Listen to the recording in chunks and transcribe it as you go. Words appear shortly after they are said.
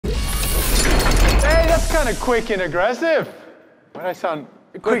kind of quick and aggressive. Why did I sound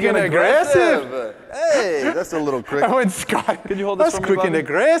quick and aggressive? Hey, that's a little quick. I went Scott. Could you hold this That's for me, quick Bobby? and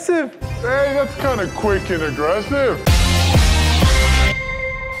aggressive. Hey, that's kind of quick and aggressive.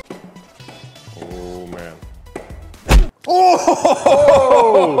 Oh, man.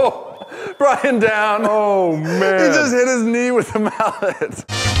 Oh! Brian down. Oh, man. He just hit his knee with the mallet.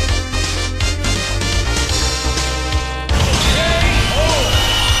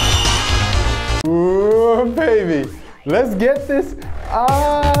 Ooh, baby. Let's get this.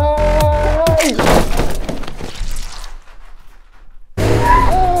 Oh!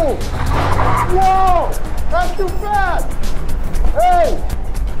 Whoa! That's too fast! Hey!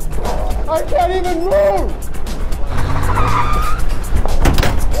 I can't even move!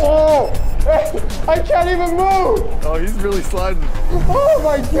 Oh! Hey! I can't even move! Oh, he's really sliding. Oh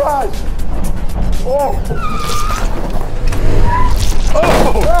my gosh! Oh!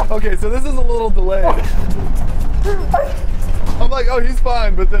 Oh! Okay, so this is a little delayed. I'm like, oh, he's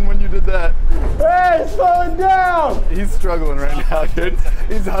fine, but then when you did that, Hey, slow it down! he's struggling right now, dude.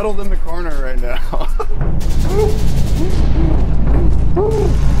 He's huddled in the corner right now.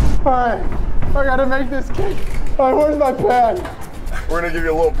 Alright, I gotta make this kick. Alright, where's my pad? We're gonna give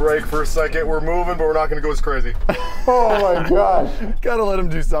you a little break for a second. We're moving, but we're not gonna go as crazy. Oh my gosh. Gotta let him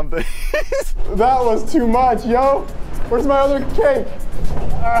do something. That was too much, yo. Where's my other cake?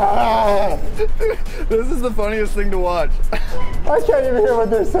 Ah, This is the funniest thing to watch. I can't even hear what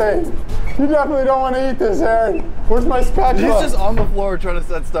they're saying. You definitely don't want to eat this, Aaron. Where's my spatula? He's just on the floor trying to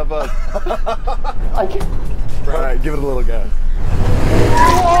set stuff up. I can't. All right, give it a little gas.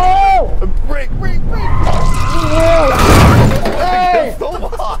 Whoa! Break. Whoa! Hey! The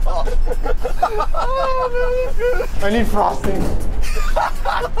wall. Oh, man, that's good. I need frosting.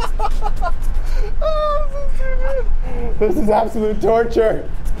 Oh, this is too good. This is absolute torture.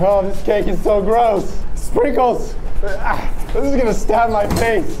 Oh, this cake is so gross. Sprinkles. Ah, this is gonna stab my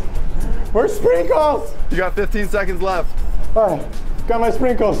face. Where's sprinkles? You got 15 seconds left. All right, got my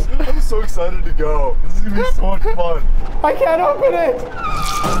sprinkles. I'm so excited to go. This is gonna be so much fun. I can't open it.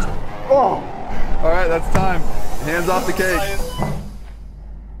 Oh. All right, that's time. Hands off the cake.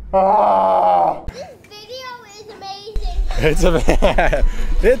 Ah. This video is amazing.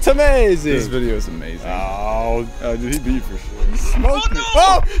 It's amazing. This video is amazing. Oh, Dude, he beat for sure. He smoked me.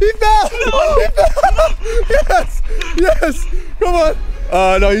 Oh, he fell. He fell. Yes. Come on.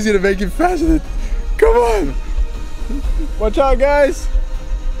 No, he's gonna make it faster than. Come on. Watch out, guys.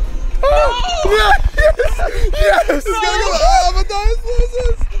 Oh, yes. Yes. He's gonna go. Oh, but that is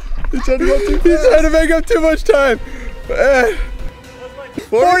He's trying to go too fast. He's trying to make up too much time.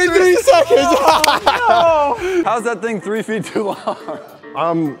 43 seconds. No. How's that thing 3 feet too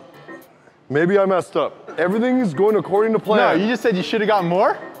long? Maybe I messed up. Everything's going according to No, plan. you just said you should have gotten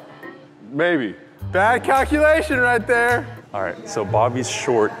more? Maybe. Bad calculation right there. All right, so Bobby's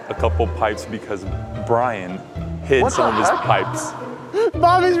short a couple pipes because Brian hid some of his pipes.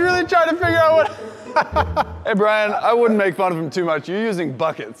 Bobby's really trying to figure out what. Hey, Brian, I wouldn't make fun of him too much. You're using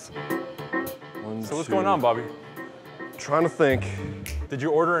buckets. So what's going on, Bobby? Trying to think. Did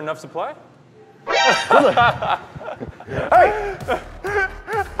you order enough supply?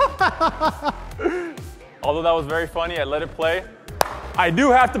 Although that was very funny, I let it play. I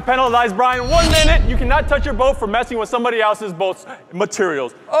do have to penalize Brian 1 minute. You cannot touch your boat for messing with somebody else's boat's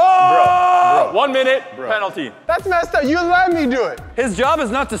materials. Oh! Bro, 1 minute penalty. That's messed up. You let me do it. His job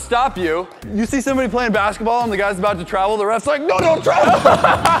is not to stop you. You see somebody playing basketball and the guy's about to travel, the ref's like, no, don't travel.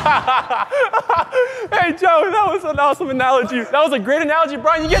 Hey, Joe, that was an awesome analogy. That was a great analogy.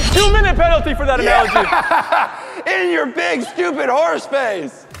 Brian, you get 2-minute penalty for that analogy. In your big, stupid horse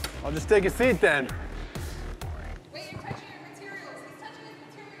face. I'll just take a seat then. Wait, you're touching your materials. He's touching his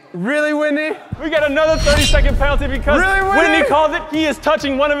materials. Really, Whitney? We got another 30-second penalty because Really, Whitney? Whitney called it. He is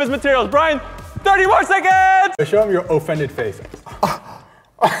touching one of his materials. Brian, 30 more seconds. Show him your offended face.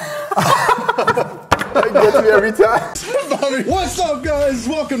 That gets me every time. Bobby. What's up, guys?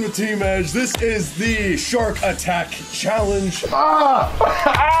 Welcome to TeamEdge. This is the Shark Attack Challenge.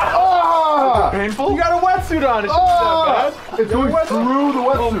 Painful? You got a wetsuit on. It's not bad. It's going through the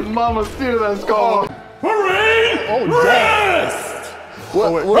wetsuit. Mama steer, that's called. Parade rest!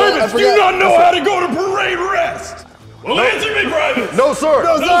 What? Do you not know how to go to parade rest? Well, answer me, Private. No, sir.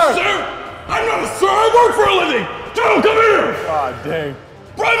 No, sir. I'm not a sir. I work for a living. Joe, come here. Ah, dang.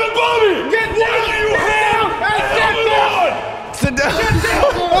 Private Bobby. Get down. Do you have a helmet on? Sit down. Get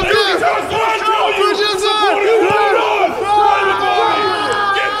down. Private Bobby.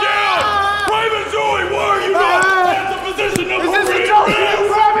 Get down. Private Zoe, why are you not in the position of parade rest?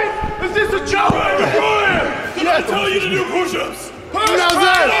 Private? Is this a joke? Private Ryan, did I tell you to do push-ups? No, sir. Did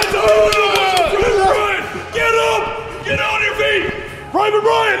I tell you to do push-ups? Ryan, Private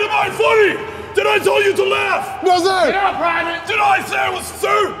Ryan, am I funny? Did I tell you to laugh? No, sir. Get out, Private. Did I say it was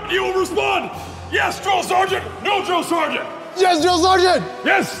sir? You will respond. Yes, Drill Sergeant. No, Drill Sergeant. Yes, Drill Sergeant.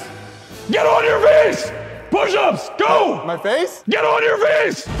 Yes. Get on your face. Push-ups. Go. My face? Get on your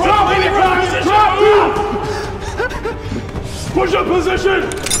face. Drop in your position. Move. Push-up position.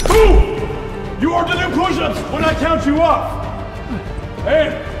 Move. You are to do push-ups when I count you up.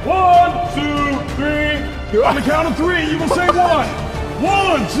 And 1, 2, 3. On the count of 3, you will say 1.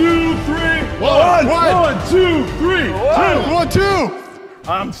 1, 2, 3. 1, 2, 3. 2. 1, 2.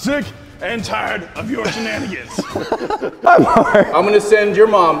 I'm sick and tired of your shenanigans. I'm gonna send your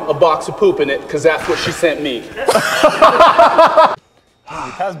mom a box of poop in it, because that's what she sent me.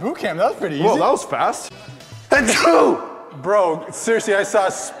 Past boot camp, that was pretty easy. Whoa, that was fast. Bro, seriously, I saw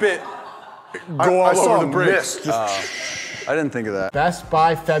spit go all over the bridge. I didn't think of that. Best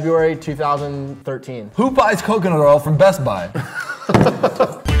Buy, February 2013. Who buys coconut oil from Best Buy?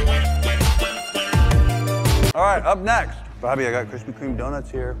 All right, up next. Bobby, I got Krispy Kreme donuts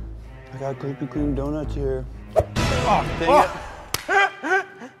here. Oh, dang it.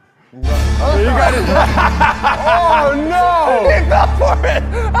 You got it. Oh, no. He fell for it.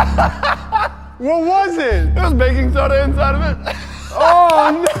 What was it? There was baking soda inside of it.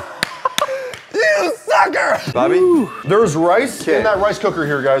 Oh, no. You sucker! Bobby? There's rice in that rice cooker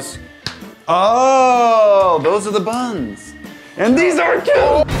here, guys. Oh, those are the buns. And these are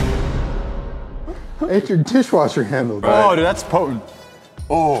too. It's your dishwasher handle. Oh, dude, that's potent.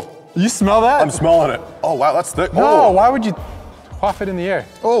 Oh. You smell that? I'm smelling it. Oh, wow, that's thick. No, why would you quaff it in the air?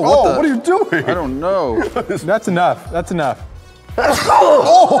 Oh, What are you doing? I don't know. That's enough. That's enough. You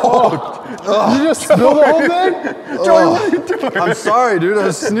just spilled the whole thing? Joey, what are you doing? I'm sorry, dude. I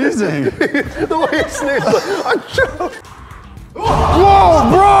was sneezing. The way he sneezed, I'm choked. Whoa,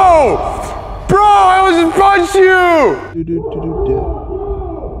 bro! Bro, I almost punched you!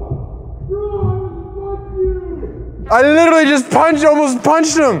 I literally just almost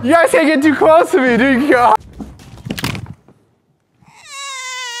punched him. You guys can't get too close to me, dude.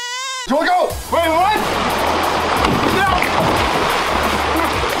 Joey, go! Wait, what?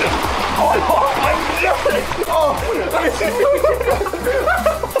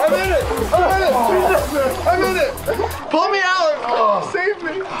 I'm in it! Pull me out! Oh, save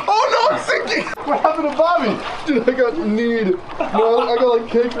me! Oh no, I'm sinking! What happened to Bobby? Dude, I got kneed. No, I got like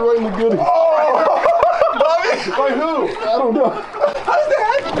cake right in the goodie. Oh! Bobby! By who? I don't know. How did that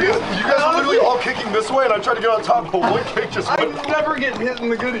happen? Dude, you guys are literally all kicking this way and I tried to get on top, but one cake just went. I'm never getting hit in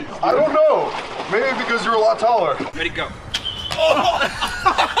the goodies. I don't know. Maybe because you're a lot taller. Ready, go.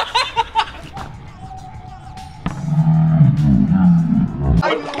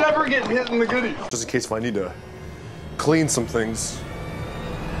 I'm never getting hit in the goodies. Just in case if I need to clean some things.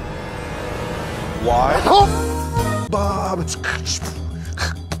 Why? Bob, it's...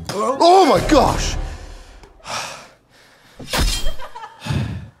 Oh my gosh!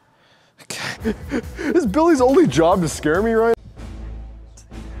 Okay. Is Billy's only job to scare me, right?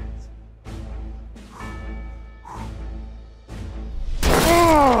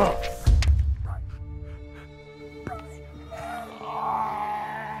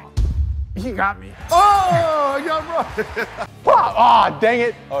 He got me. Oh, I got right. Ah, dang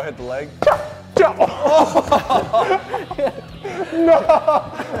it. Oh, hit the leg. No.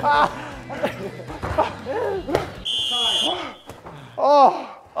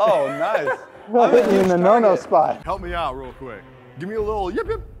 Oh, nice. I hit you in the no-no spot. Help me out real quick. Give me a little yip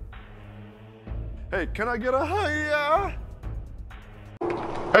yip. Hey, can I get a hiya?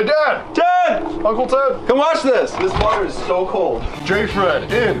 Hey, Dad! Ted! Uncle Ted! Come watch this. This water is so cold.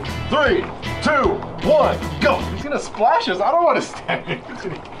 J-Fred in 3, 2, 1, go! He's gonna splash us. I don't want to stand here.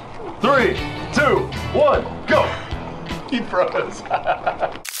 3, 2, 1, go! He froze.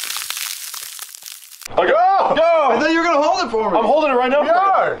 Okay, go! I thought you were gonna hold it for me. I'm holding it right now. We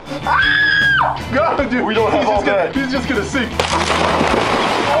are! Ah! Go, dude! We don't have all day. He's just gonna sink.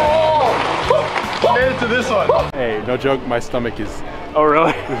 Oh! I made it to this one. Hey, no joke, my stomach is... Oh,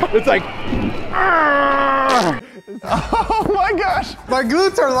 really? It's like... Oh my gosh! My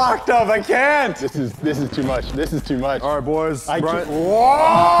glutes are locked up, I can't! This is too much, this is too much. All right, boys. Brian. Whoa!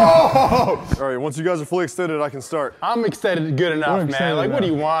 All right, once you guys are fully extended, I can start. I'm excited good enough, man. Like, what do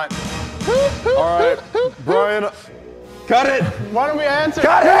you want? All right, Brian. Cut it. Why don't we answer?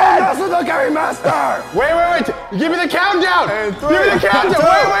 Cut it! That's the Gary Master. Wait. Give me the countdown. And 3, Give me the countdown. Wait.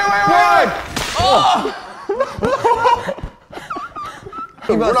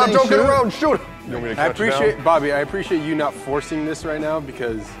 We're not joking around. Shoot it. You want me to I catch it appreciate, down? Bobby, I appreciate you not forcing this right now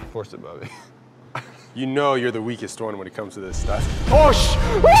because... Force it, Bobby. You know you're the weakest one when it comes to this stuff. Oh,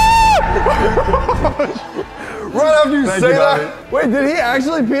 Right after you Thank say you, that. Wait, did he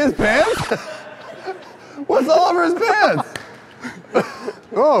actually pee his pants? What's all over his pants?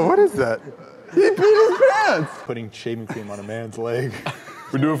 Oh, what is that? He peed his pants. Putting shaving cream on a man's leg.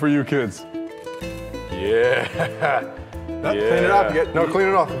 We do it for you kids. Yeah. Clean it up. No, clean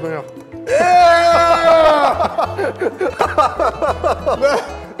it off. Clean it off.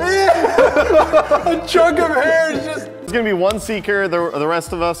 A chunk of hair is just... There's gonna be one seeker, the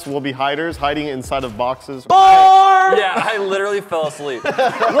rest of us will be hiders, hiding inside of boxes. Yeah, I literally fell asleep. Look,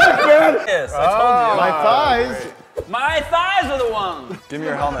 man. Yes, I told you. My thighs. My thighs are the ones. Give me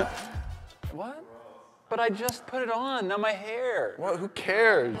your helmet. What? But I just put it on, not my hair. What? Who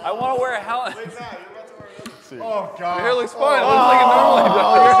cares? I want to wear a helmet. Oh, God. Your hair looks fine. It looks like it normally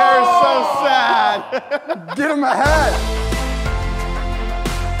does. Your hair is so sad. Get him a hat.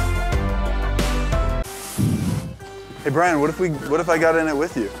 Hey Brian, what if I got in it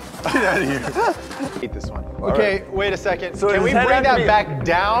with you? Get out of here. Hate this one. Okay, wait a second. So Can we does that bring have to that be- back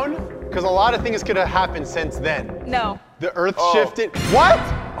down? Because a lot of things could have happened since then. No. The Earth shifted. What?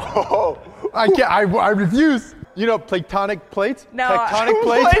 Oh, I can't. I refuse. You know, platonic plates? No. Tectonic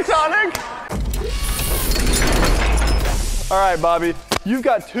plates? Platonic. All right, Bobby. You've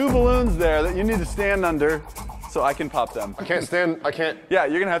got 2 balloons there that you need to stand under so I can pop them. I can't stand. I can't. Yeah,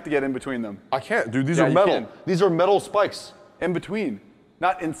 you're gonna have to get in between them. I can't, dude. These Yeah, are you metal. can. These are metal spikes. In between,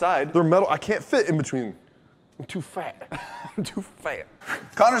 not inside. They're metal. I can't fit in between. I'm too fat. I'm too fat.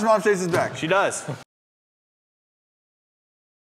 Connor's mom chases back. She does.